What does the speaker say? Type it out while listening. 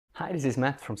Hi, this is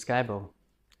Matt from Skybow.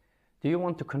 Do you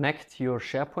want to connect your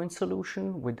SharePoint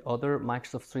solution with other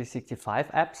Microsoft 365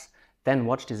 apps? Then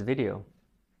watch this video.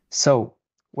 So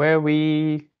where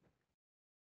we're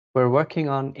working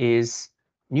on is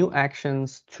new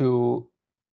actions to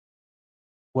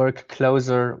work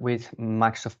closer with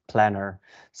Microsoft Planner.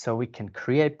 So we can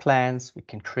create plans, we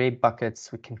can create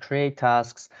buckets, we can create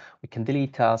tasks, we can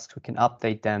delete tasks, we can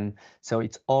update them. So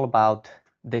it's all about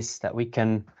this that we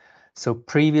can. So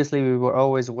previously we were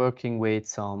always working with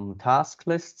some task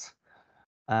lists,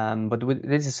 but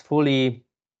this is fully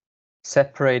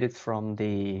separated from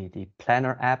the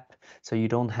planner app, so you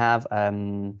don't have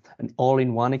an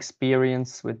all-in-one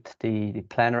experience with the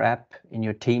planner app in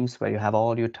your teams where you have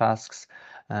all your tasks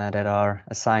that are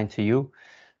assigned to you.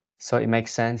 So it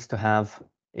makes sense to have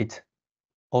it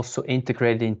also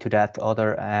integrated into that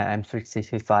other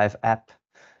M365 app,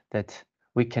 that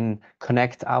we can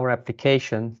connect our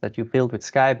application that you build with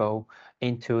Skybow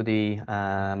into the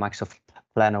Microsoft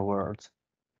Planner world.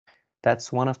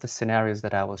 That's one of the scenarios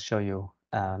that I will show you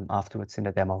afterwards in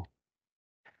the demo.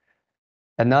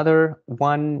 Another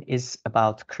one is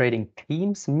about creating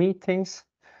Teams meetings.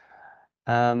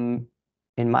 In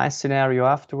my scenario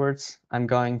afterwards, I'm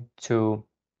going to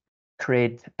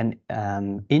create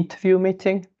an interview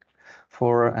meeting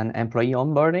for an employee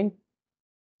onboarding.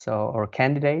 So, or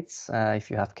candidates, if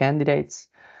you have candidates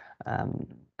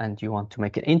and you want to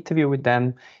make an interview with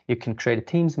them, you can create a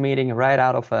Teams meeting right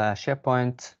out of a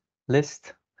SharePoint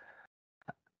list,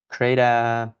 create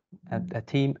a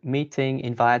team meeting,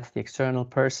 invite the external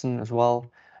person as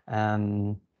well,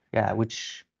 yeah,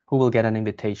 who will get an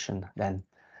invitation then.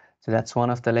 So that's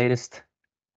one of the latest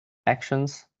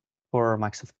actions for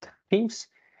Microsoft Teams.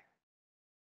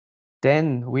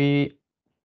 Then we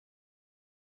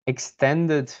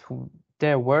extended,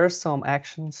 there were some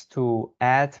actions to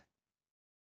add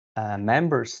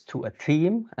members to a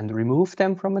team and remove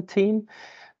them from a team,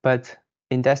 but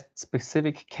in that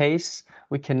specific case,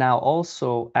 we can now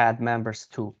also add members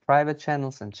to private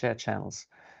channels and shared channels,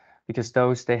 because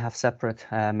they have separate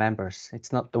members.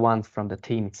 It's not the one from the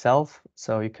team itself,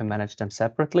 so you can manage them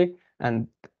separately. And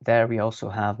there we also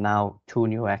have now 2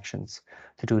 new actions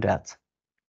to do that.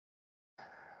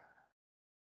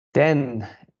 Then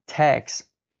tags.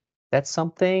 That's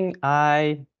something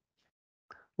I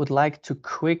would like to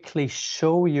quickly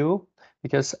show you,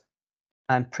 because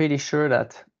I'm pretty sure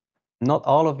that not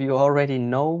all of you already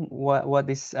know what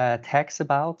this tag's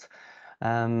about.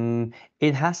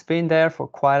 It has been there for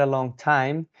quite a long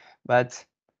time, but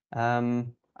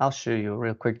I'll show you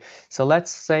real quick. So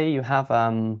let's say you have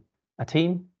a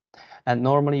team, and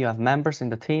normally you have members in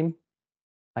the team.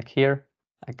 Like here,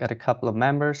 I got a couple of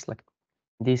members, like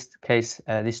in this case,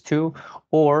 these 2,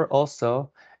 or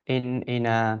also in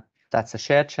that's a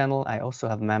shared channel. I also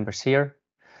have members here.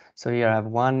 So here I have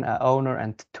 1 owner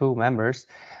and 2 members.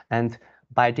 And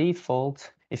by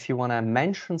default, if you want to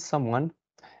mention someone,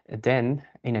 then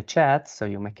in a chat, so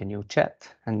you make a new chat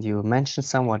and you mention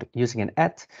someone using an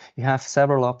 @ you have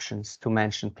several options to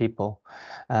mention people.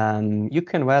 You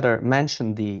can whether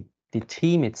mention the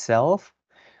team itself,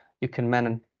 you can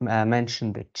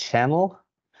mention the channel,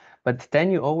 but then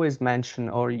you always mention,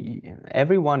 or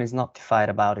everyone is notified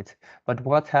about it. But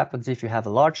what happens if you have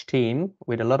a large team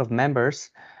with a lot of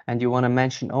members and you want to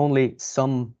mention only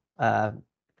some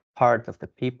part of the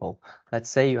people? Let's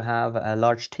say you have a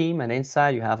large team, and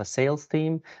inside you have a sales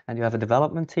team and you have a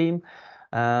development team,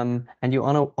 and you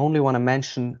only want to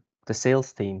mention the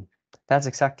sales team. That's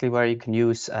exactly where you can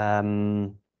use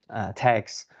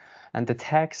tags. And the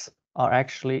tags are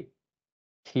actually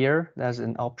here. There's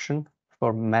an option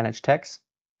for manage tags.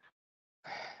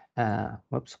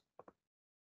 Whoops.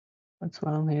 What's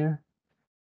wrong here?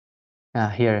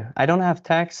 Here, I don't have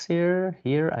tags here.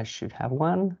 Here, I should have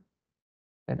one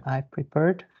that I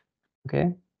prepared.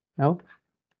 Okay, no.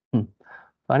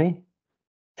 Funny.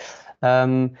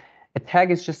 A tag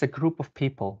is just a group of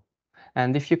people.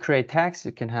 And if you create tags,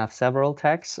 you can have several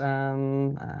tags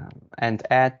and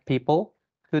add people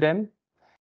to them.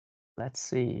 Let's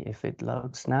see if it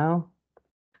loads now.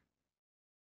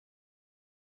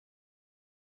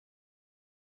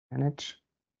 Manage.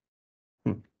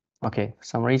 Okay, for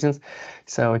some reasons.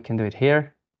 So we can do it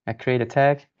here. I create a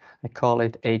tag. I call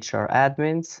it HR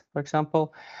admins, for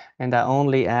example, and I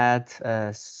only add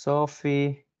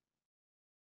Sophie,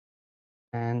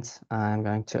 and I'm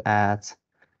going to add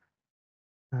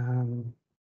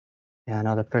yeah,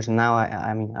 another person. Now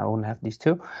I mean I only have these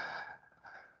 2.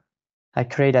 I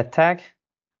create a tag,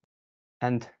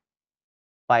 and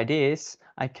by this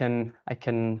I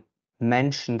can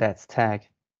mention that tag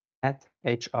at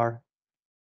HR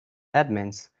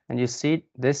admins, and you see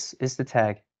this is the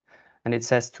tag. and it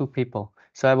says 2 people.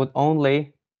 So I would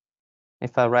only,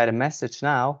 if I write a message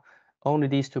now, only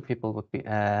these 2 people would be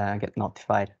get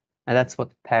notified. And that's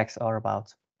what tags are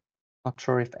about. Not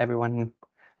sure if everyone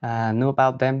knew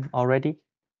about them already.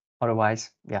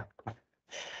 Otherwise, yeah.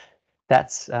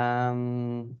 That's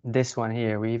this one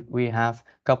here. We have a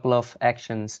couple of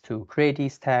actions to create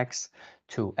these tags,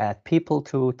 to add people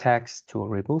to tags, to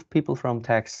remove people from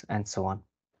tags, and so on.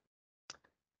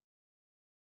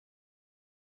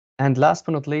 And last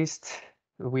but not least,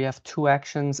 we have 2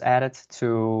 actions added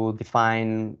to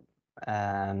define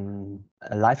a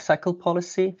lifecycle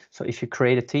policy. So if you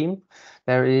create a team,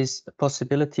 there is a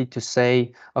possibility to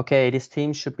say, okay, this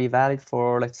team should be valid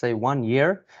for, let's say, 1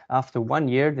 year. After 1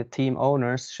 year, the team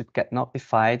owners should get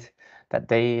notified that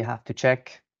they have to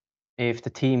check if the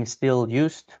team is still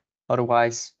used.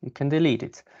 Otherwise, you can delete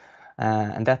it.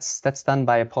 And that's done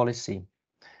by a policy.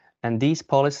 And these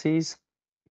policies,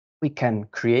 we can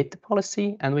create the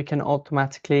policy and we can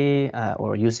automatically,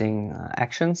 or using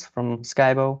actions from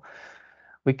skybow,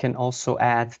 we can also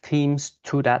add teams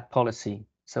to that policy.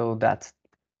 So that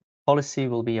policy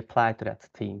will be applied to that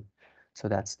team. So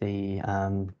that's the,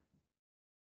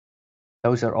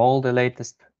 those are all the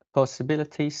latest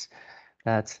possibilities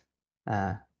that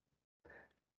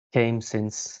came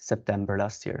since September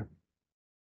last year.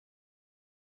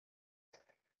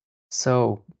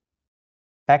 So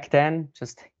back then,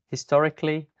 just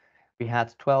historically, we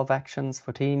had 12 actions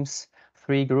for teams,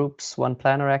 3 groups, 1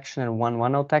 planner action and 1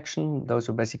 OneNote action. Those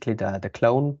were basically the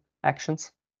clone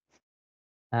actions.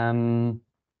 Only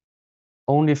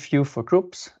a few for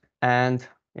groups and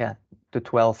yeah, the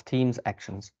 12 teams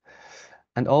actions.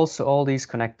 And also all these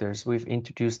connectors, we've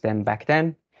introduced them back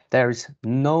then. There is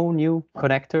no new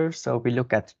connector. So we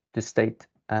look at the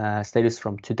status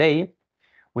from today.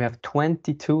 We have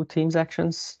 22 teams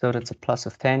actions, so that's a plus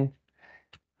of 10.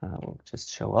 We'll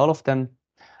just show all of them.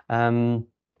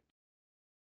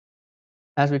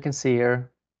 As we can see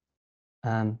here,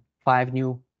 5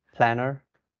 new planner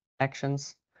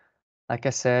actions. Like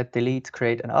I said, delete,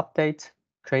 create, and update,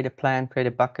 create a plan, create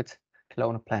a bucket,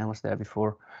 clone a plan was there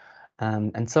before,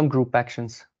 and some group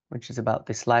actions, which is about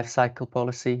this life cycle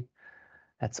policy.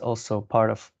 That's also part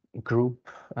of group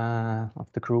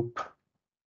of the group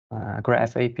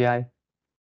graph API.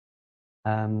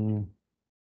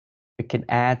 We can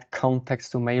add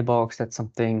context to mailbox. That's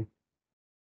something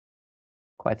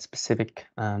quite specific.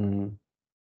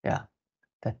 Yeah,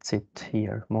 that's it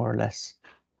here, more or less.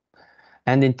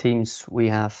 And in Teams, we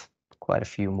have quite a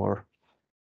few more.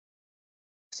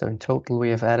 So in total, we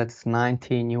have added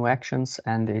 19 new actions,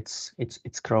 and it's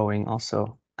growing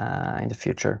also in the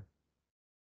future.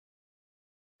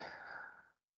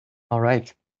 All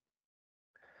right.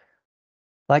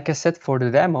 Like I said, for the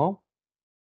demo,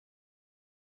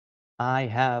 I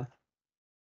have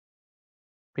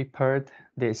prepared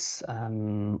this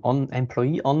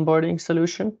employee onboarding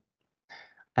solution.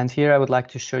 And here I would like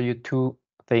to show you 2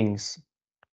 things.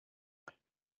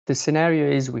 The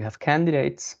scenario is we have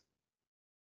candidates.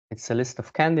 It's a list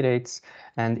of candidates,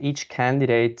 and each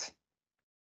candidate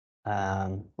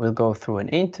will go through an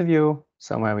interview.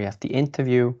 Somewhere we have the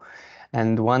interview,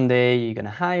 and one day you're going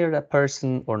to hire that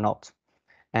person or not.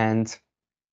 And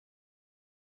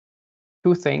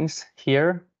 2 things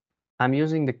here. I'm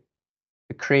using the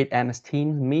create MS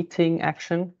Teams meeting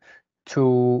action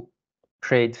to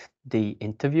create the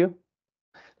interview.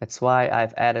 That's why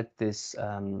I've added this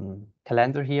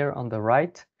calendar here on the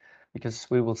right, because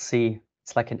we will see,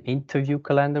 it's like an interview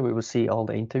calendar. We will see all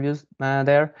the interviews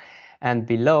there. And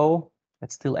below,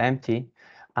 it's still empty,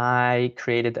 I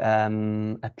created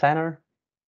a planner.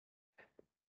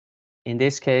 In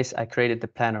this case, I created the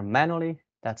planner manually.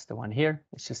 That's the one here.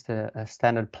 It's just a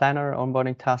standard planner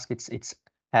onboarding task. It's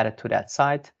added to that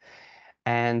site.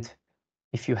 And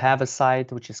if you have a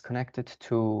site which is connected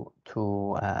to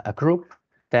a group,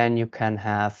 then you can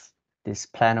have this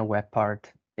planner web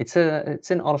part. It's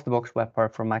in out-of-the-box web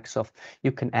part from Microsoft.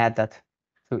 You can add that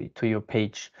to your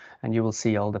page, and you will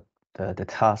see all the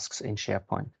tasks in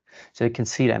SharePoint. So you can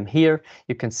see them here.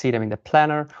 You can see them in the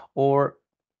planner, or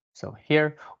so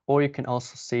here, or you can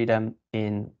also see them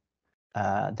in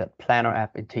the planner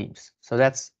app in Teams. So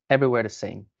that's everywhere the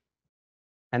same.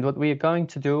 And what we are going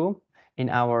to do in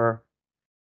our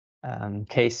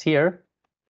case here,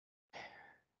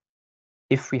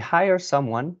 if we hire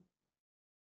someone,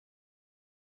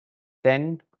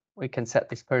 then we can set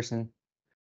this person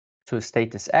to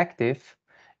status active.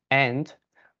 And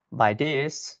by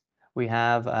this, we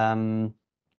have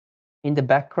in the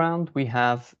background, we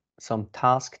have some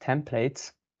task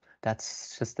templates.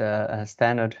 That's just a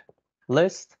standard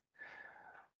list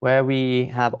where we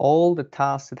have all the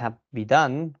tasks that have to be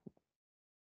done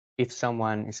if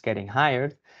someone is getting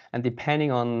hired, and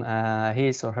depending on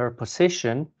his or her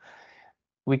position,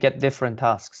 we get different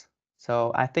tasks.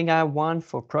 So I think I have one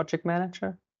for project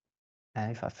manager.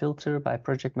 And if I filter by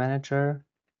project manager,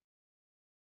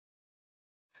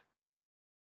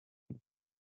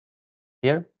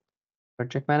 here,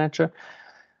 project manager,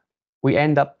 we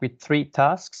end up with 3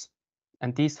 tasks,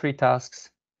 and these 3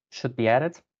 tasks should be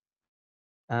added.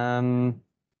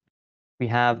 We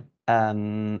have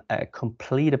a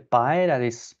completed by that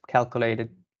is calculated,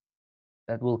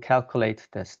 that will calculate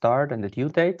the start and the due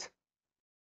date.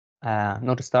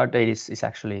 Not the start date is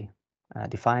actually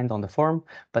defined on the form,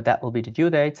 but that will be the due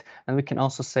date. And we can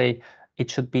also say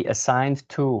it should be assigned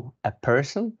to a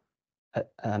person,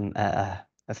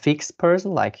 a fixed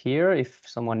person, like here. If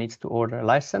someone needs to order a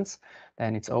license,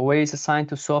 then it's always assigned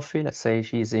to Sophie. Let's say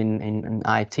she's in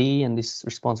IT and is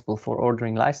responsible for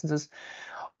ordering licenses.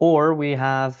 Or we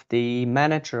have the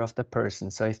manager of the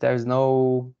person. So if there's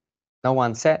no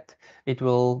one set, it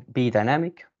will be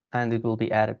dynamic and it will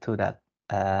be added to that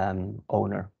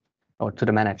owner or to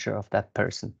the manager of that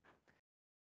person.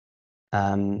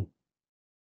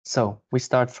 So we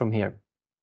start from here.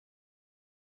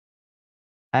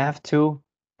 I have 2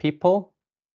 people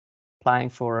applying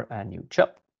for a new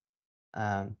job.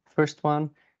 First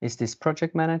one is this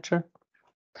project manager,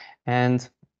 and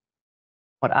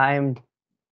what I'm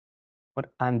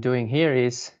doing here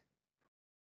is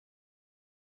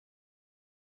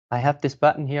I have this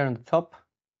button here on the top,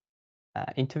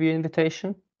 interview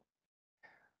invitation.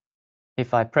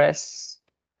 If I press,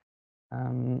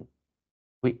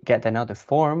 we get another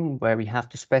form where we have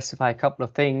to specify a couple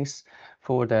of things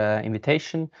for the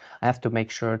invitation. I have to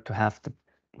make sure to have the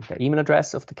email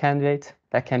address of the candidate.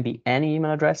 That can be any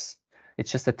email address.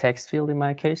 It's just a text field in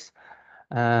my case.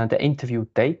 The interview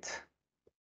date.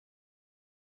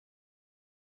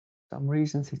 Some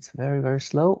reasons it's very, very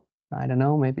slow. I don't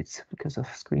know, maybe it's because of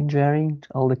screen sharing,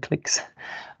 all the clicks.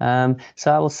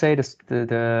 So I will say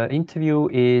the interview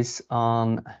is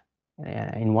on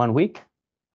in 1 week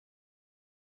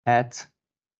at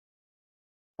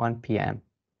 1 p.m.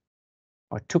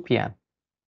 or 2 p.m.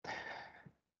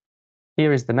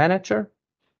 Here is the manager,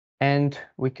 and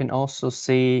we can also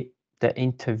see the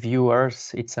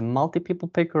interviewers. It's a multi-people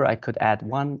picker. I could add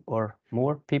 1 or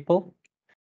more people.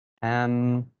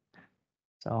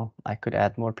 So I could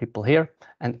add more people here,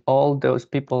 and all those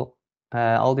people,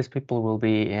 all these people will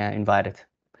be invited.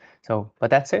 So, but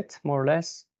that's it, more or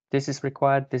less. This is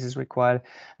required, this is required.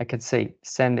 I can say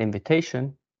send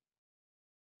invitation,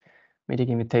 meeting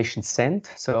invitation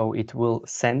sent. So it will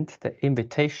send the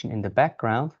invitation in the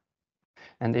background.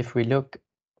 And if we look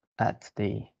at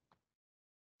the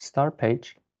start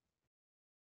page,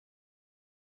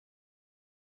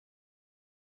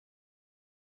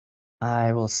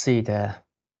 I will see the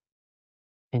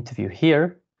interview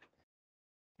here.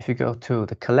 If you go to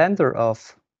the calendar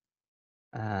of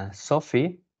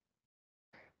Sophie,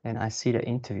 then I see the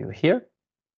interview here.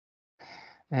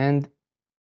 And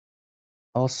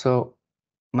also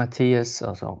Matthias,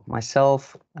 also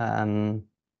myself,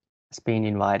 has been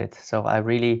invited. So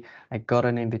I got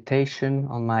an invitation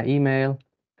on my email.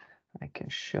 I can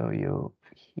show you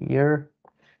here,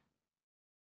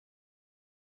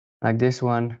 like this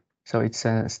one. So it's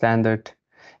a standard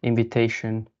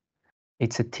invitation.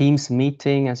 It's a Teams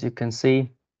meeting, as you can see.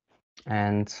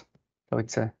 And so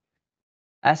it's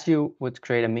as you would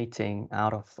create a meeting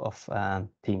out of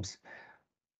Teams.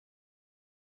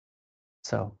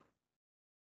 So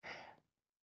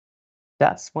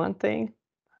that's one thing.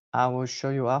 I will show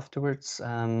you afterwards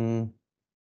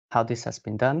how this has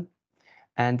been done.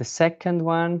 And the second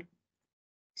one,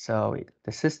 so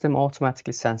the system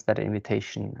automatically sends that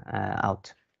invitation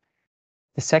out.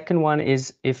 The second one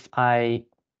is if I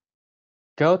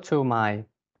go to my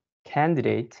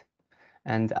candidate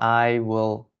and I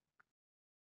will,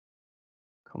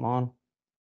 come on,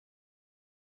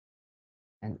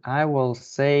 and I will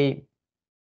say,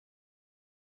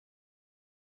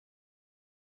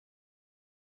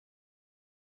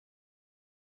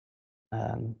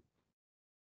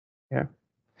 here,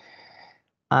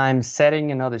 I'm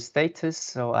setting another status.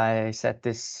 So I set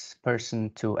this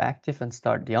person to active and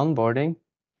start the onboarding.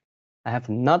 I have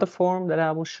another form that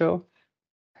I will show.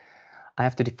 I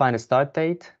have to define a start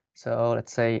date. So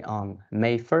let's say on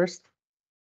May 1st.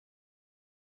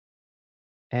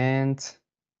 And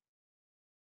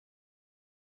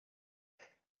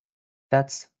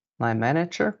that's my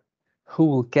manager, who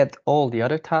will get all the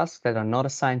other tasks that are not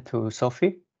assigned to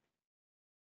Sophie.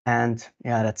 And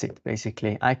yeah, that's it.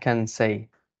 Basically, I can say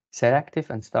set active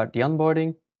and start the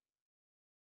onboarding.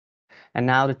 And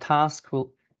now the task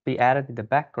will be added in the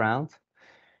background.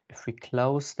 if we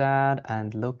close that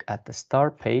and look at the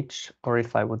start page, or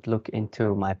if I would look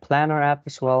into my planner app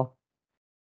as well,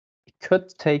 it could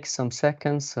take some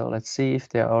seconds. So let's see if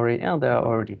they're already, oh, they're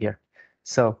already here.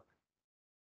 So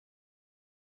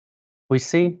we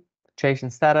see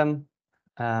Jason Statham,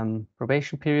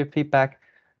 probation period feedback,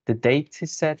 the date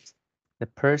is set, the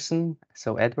person,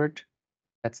 so Edward,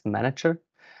 that's the manager,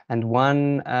 and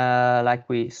one, like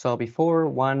we saw before,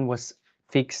 one was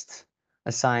fixed,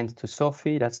 assigned to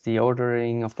Sophie, that's the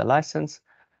ordering of the license,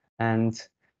 and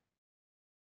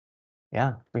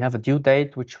yeah, we have a due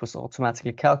date, which was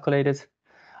automatically calculated.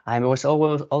 I was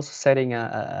also setting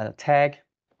a tag,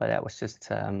 but that was just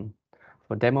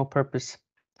for demo purpose.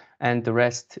 And the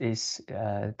rest is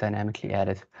dynamically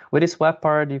added. With this web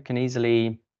part, you can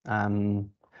easily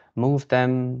move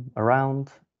them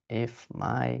around. If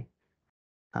my,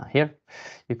 here,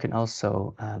 you can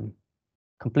also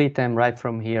complete them right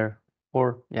from here.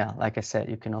 Or yeah, like I said,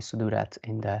 you can also do that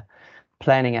in the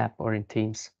planning app or in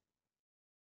Teams.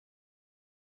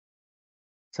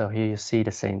 So here you see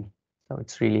the same. So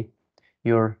it's really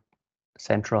your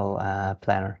central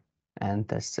planner, and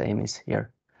the same is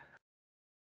here.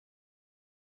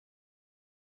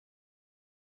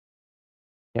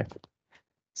 Here.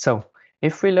 So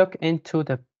if we look into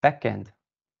the backend,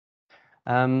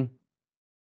 I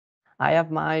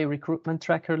have my recruitment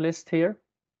tracker list here,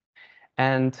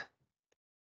 and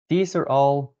this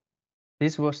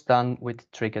was done with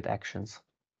triggered actions.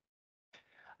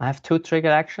 I have two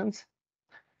triggered actions.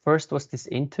 First was this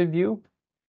interview.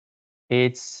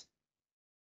 It's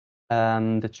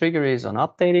the trigger is on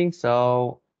updating,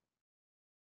 so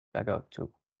I go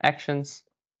to actions.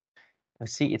 I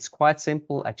see it's quite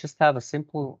simple. I just have a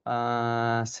simple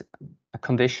a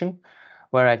condition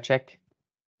where I check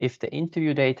if the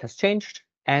interview date has changed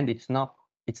and it's not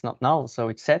null, so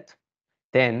it's set,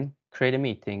 then create a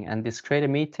meeting. And this create a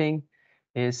meeting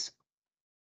is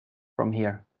from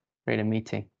here, create a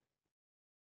meeting.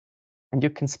 And you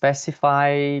can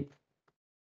specify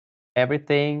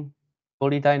everything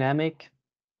fully dynamic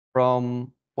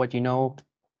from what you know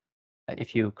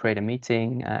if you create a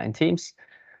meeting in Teams.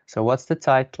 So what's the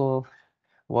title?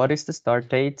 What is the start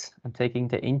date? I'm taking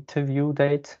the interview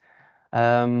date.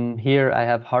 Here I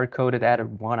have hard-coded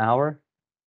added 1 hour.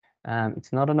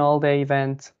 It's not an all-day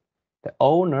event. The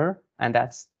owner, and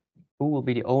that's who will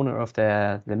be the owner of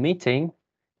the meeting,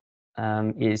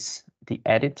 is the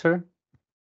editor.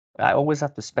 I always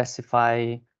have to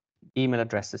specify email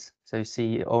addresses. So you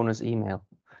see owner's email.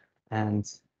 And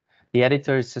the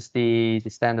editor is just the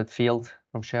standard field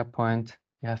from SharePoint.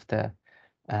 You have the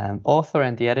author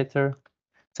and the editor.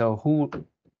 So who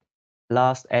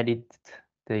last edited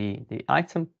the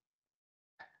item,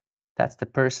 that's the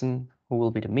person who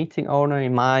will be the meeting owner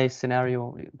in my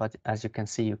scenario. But as you can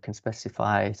see, you can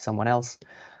specify someone else.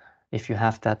 If you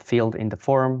have that field in the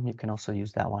form, you can also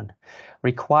use that one.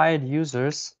 Required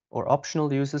users or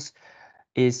optional users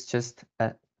is just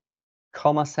a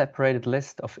comma-separated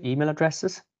list of email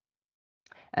addresses.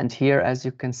 And here, as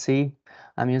you can see,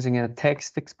 I'm using a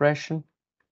text expression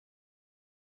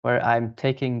where I'm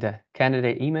taking the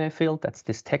candidate email field, that's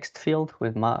this text field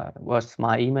with my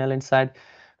email inside,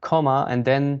 comma, and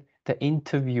then the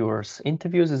interviewers.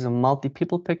 Interviews is a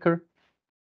multi-people picker,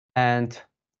 and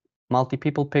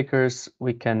multi-people pickers,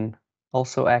 we can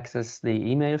also access the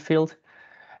email field.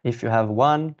 If you have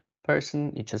one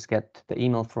person, you just get the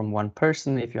email from one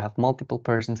person. If you have multiple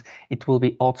persons, it will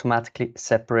be automatically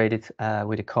separated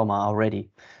with a comma already.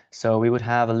 So we would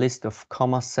have a list of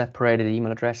comma separated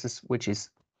email addresses, which is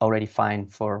already fine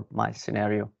for my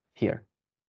scenario here.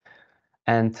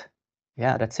 And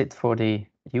yeah, that's it for the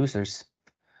users.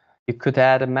 You could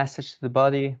add a message to the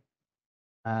body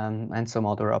and some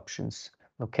other options.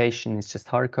 Location is just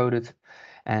hard-coded,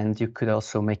 and you could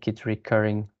also make it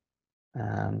recurring.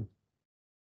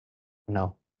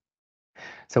 No.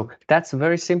 So that's a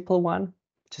very simple one,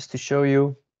 just to show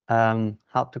you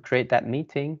how to create that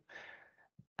meeting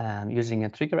using a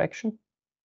trigger action.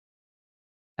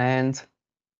 And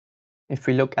if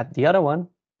we look at the other one,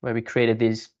 where we created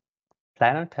these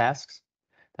planner tasks,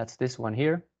 that's this one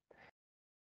here.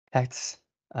 That's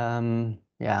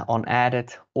yeah, on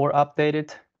added or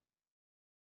updated.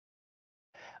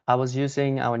 I was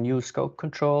using our new scope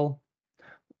control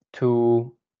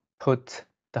to put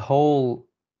the whole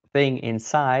thing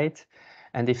inside,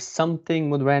 and if something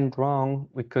would went wrong,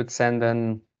 we could send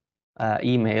an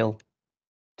email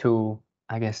to,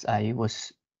 I guess I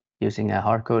was using a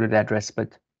hard-coded address,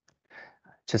 but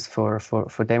just for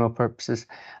demo purposes,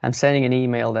 I'm sending an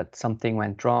email that something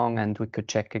went wrong and we could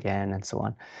check again and so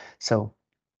on. So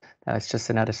it's just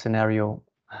another scenario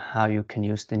how you can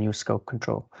use the new scope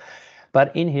control.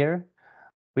 But in here,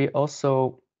 we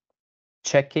also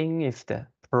checking if the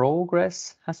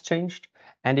progress has changed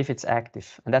and if it's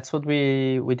active. And that's what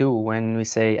we do when we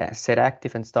say set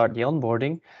active and start the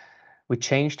onboarding. We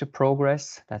change the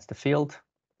progress, that's the field,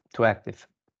 to active.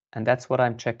 And that's what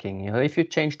I'm checking. If you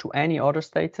change to any other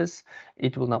status,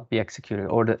 it will not be executed,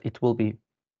 or it will be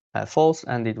false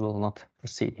and it will not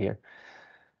proceed here.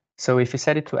 So if you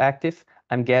set it to active,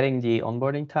 I'm getting the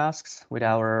onboarding tasks with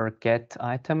our get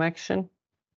item action,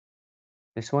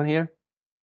 this one here.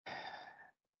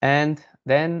 And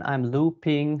then I'm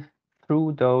looping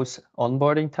through those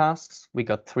onboarding tasks. We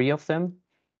got 3 of them,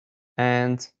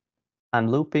 and I'm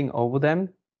looping over them,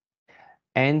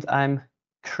 and I'm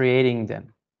creating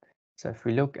them. So if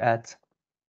we look at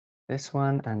this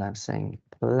one, and I'm saying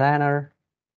planner,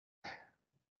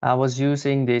 I was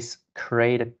using this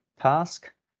create a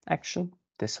task action,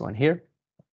 this one here.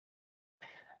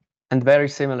 And very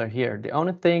similar here.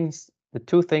 The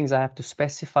 2 things I have to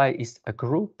specify is a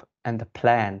group and a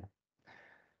plan.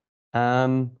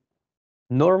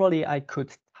 Normally I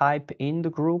could type in the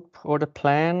group or the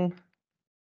plan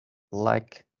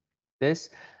like this.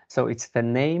 So it's the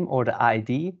name or the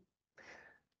ID.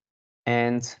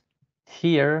 And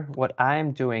here, what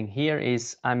I'm doing here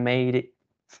is I made it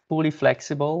fully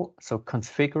flexible, so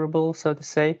configurable, so to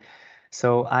say.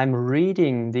 So I'm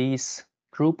reading these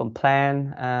group and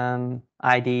plan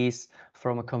IDs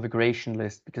from a configuration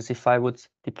list, because if I would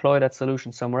deploy that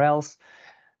solution somewhere else,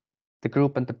 the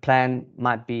group and the plan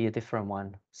might be a different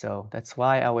one. So that's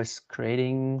why I was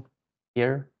creating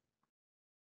here.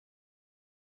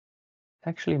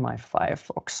 Actually, my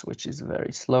Firefox, which is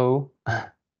very slow.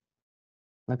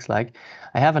 Looks like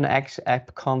I have an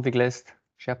app config list,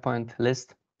 SharePoint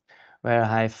list, where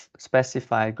I've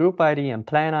specified group ID and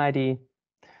plan ID.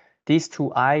 These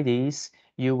 2 IDs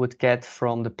you would get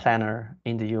from the planner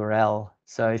in the URL.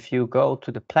 So if you go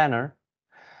to the planner,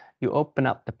 you open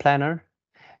up the planner,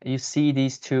 you see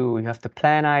these 2. You have the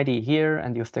plan ID here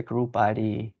and you have the group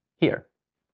ID here.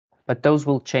 But those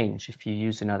will change if you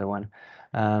use another one.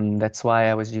 That's why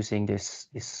I was using this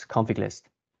config list.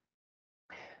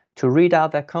 To read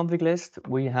out that config list,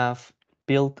 we have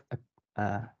built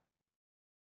a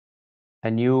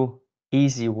new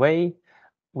easy way.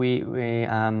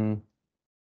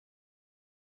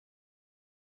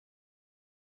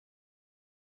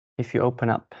 If you open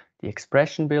up the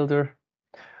expression builder,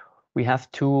 we have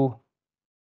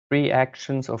 3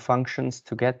 actions or functions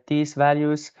to get these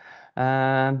values.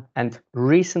 And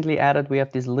recently added, we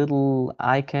have this little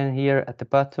icon here at the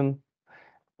bottom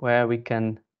where we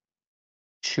can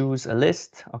choose a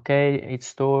list. Okay, it's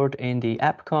stored in the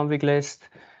app config list,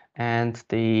 and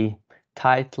the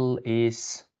title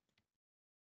is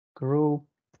group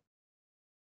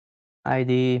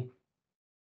ID.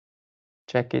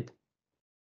 Check it.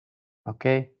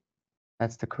 Okay,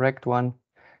 that's the correct one.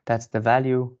 That's the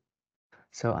value.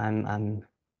 So I'm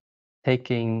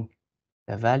taking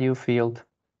the value field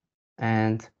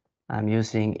and I'm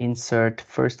using insert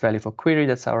first value for query.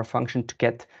 That's our function to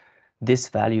get this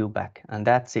value back, and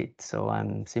that's it. So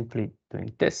I'm simply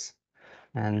doing this,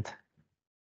 and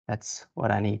that's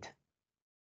what I need.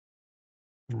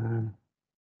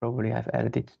 Probably I've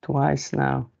added it twice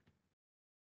now.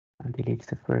 I'll delete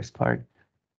the first part.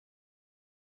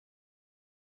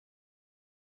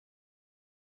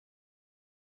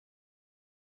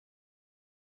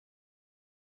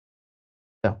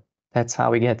 So that's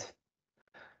how we get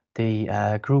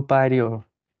the group ID or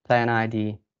plan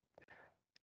ID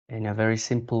in a very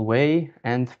simple way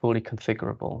and fully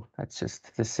configurable. That's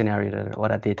just the scenario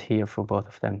what I did here for both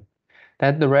of them.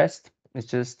 Then the rest is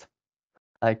just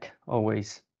like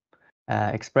always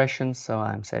expressions. So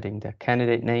I'm setting the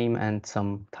candidate name and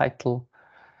some title,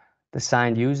 the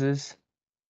signed users.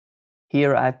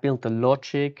 Here I built a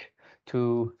logic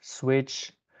to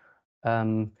switch.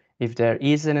 If there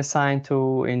is an assigned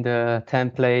to in the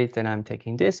template, then I'm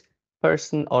taking this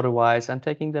person. Otherwise, I'm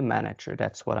taking the manager.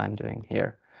 That's what I'm doing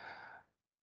here.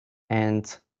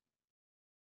 And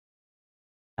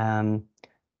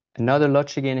another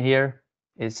logic in here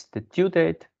is the due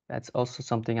date. That's also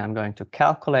something I'm going to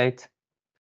calculate.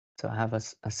 So I have a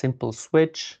simple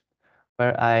switch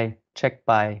where I check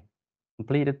by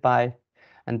completed by,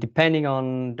 and depending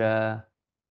on the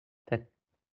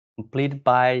completed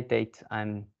by date,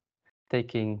 I'm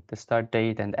taking the start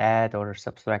date and add or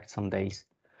subtract some days.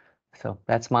 So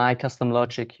that's my custom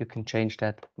logic. You can change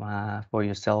that for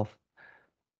yourself.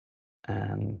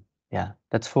 Yeah,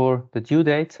 that's for the due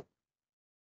date.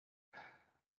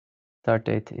 Start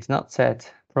date is not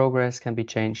set. Progress can be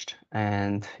changed.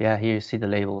 And yeah, here you see the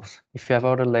labels. If you have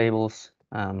other labels,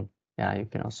 yeah, you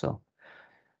can also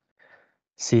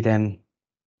see them,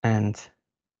 and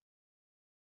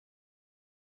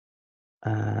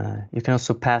you can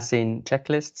also pass in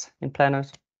checklists in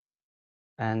planners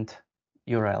and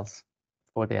URLs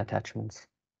for the attachments,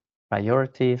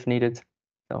 priority if needed.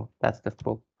 So that's the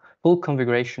full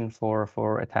configuration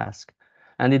for a task.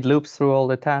 And it loops through all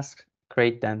the tasks,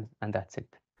 create them, and that's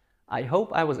it. I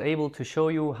hope I was able to show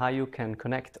you how you can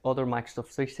connect other Microsoft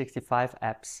 365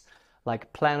 apps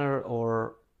like Planner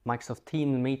or Microsoft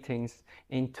Teams meetings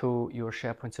into your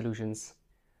SharePoint solutions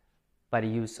by the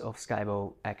use of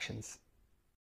skybow actions.